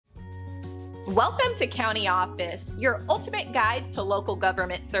Welcome to County Office, your ultimate guide to local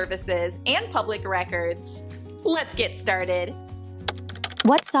government services and public records. Let's get started.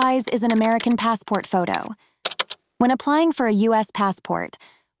 What size is an American passport photo? When applying for a U.S. passport,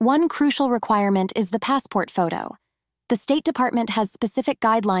 one crucial requirement is the passport photo. The State Department has specific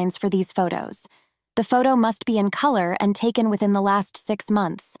guidelines for these photos. The photo must be in color and taken within the last 6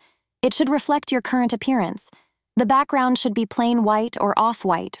 months. It should reflect your current appearance. The background should be plain white or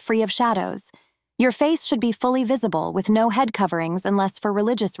off-white, free of shadows. Your face should be fully visible with no head coverings unless for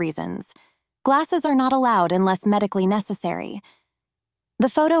religious reasons. Glasses are not allowed unless medically necessary. The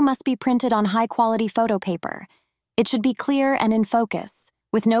photo must be printed on high-quality photo paper. It should be clear and in focus,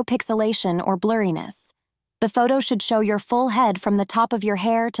 with no pixelation or blurriness. The photo should show your full head from the top of your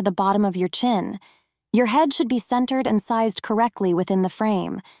hair to the bottom of your chin. Your head should be centered and sized correctly within the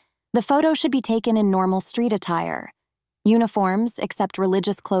frame. The photo should be taken in normal street attire. Uniforms, except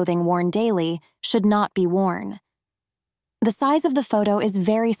religious clothing worn daily, should not be worn. The size of the photo is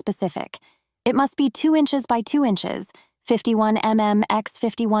very specific. It must be 2 inches by 2 inches, 51 mm x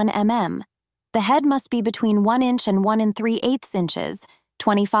 51 mm. The head must be between 1 inch and 1 3/8 inches,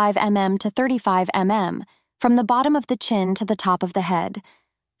 25 mm to 35 mm, from the bottom of the chin to the top of the head.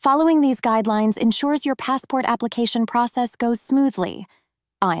 Following these guidelines ensures your passport application process goes smoothly.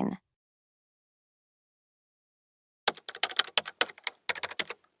 Fine.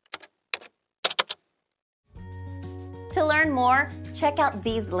 To learn more, check out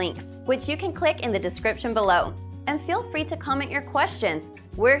these links, which you can click in the description below. And feel free to comment your questions.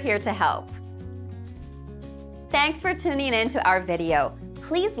 We're here to help. Thanks for tuning in to our video.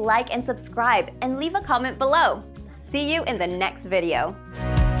 Please like and subscribe and leave a comment below. See you in the next video.